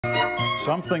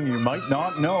Something you might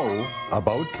not know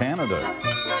about Canada.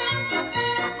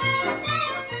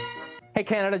 Hey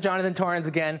Canada, Jonathan Torrens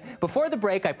again. Before the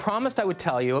break, I promised I would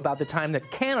tell you about the time that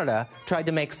Canada tried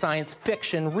to make science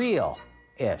fiction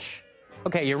real-ish.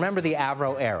 Okay, you remember the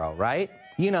Avrocar, right?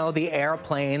 You know, the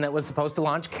airplane that was supposed to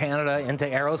launch Canada into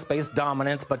aerospace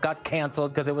dominance but got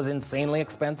canceled because it was insanely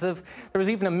expensive. There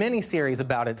was even a mini-series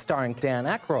about it starring Dan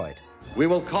Aykroyd. We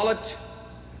will call it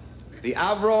the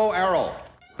Avrocar.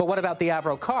 But what about the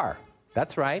Avrocar?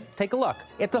 That's right, take a look.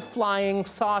 It's a flying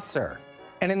saucer.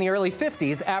 And in the early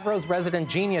 50s, Avro's resident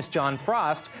genius John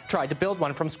Frost tried to build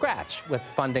one from scratch with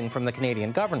funding from the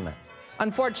Canadian government.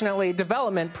 Unfortunately,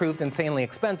 development proved insanely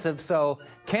expensive, so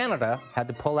Canada had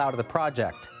to pull out of the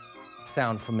project.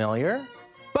 Sound familiar?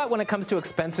 But when it comes to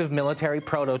expensive military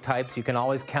prototypes, you can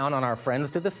always count on our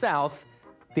friends to the south,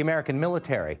 the American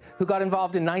military, who got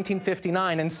involved in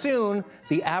 1959, and soon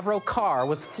the Avrocar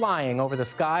was flying over the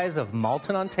skies of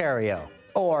Malton, Ontario.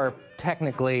 Or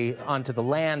technically onto the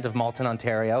land of Malton,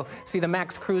 Ontario. See, the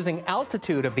max cruising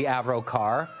altitude of the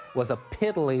Avrocar was a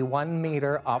piddly 1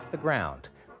 meter off the ground.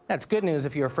 That's good news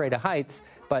if you're afraid of heights,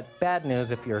 but bad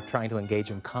news if you're trying to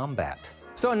engage in combat.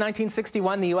 So in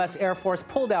 1961, the US Air Force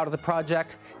pulled out of the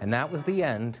project, and that was the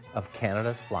end of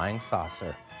Canada's flying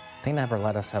saucer. They never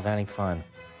let us have any fun.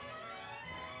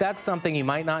 That's something you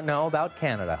might not know about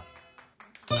Canada.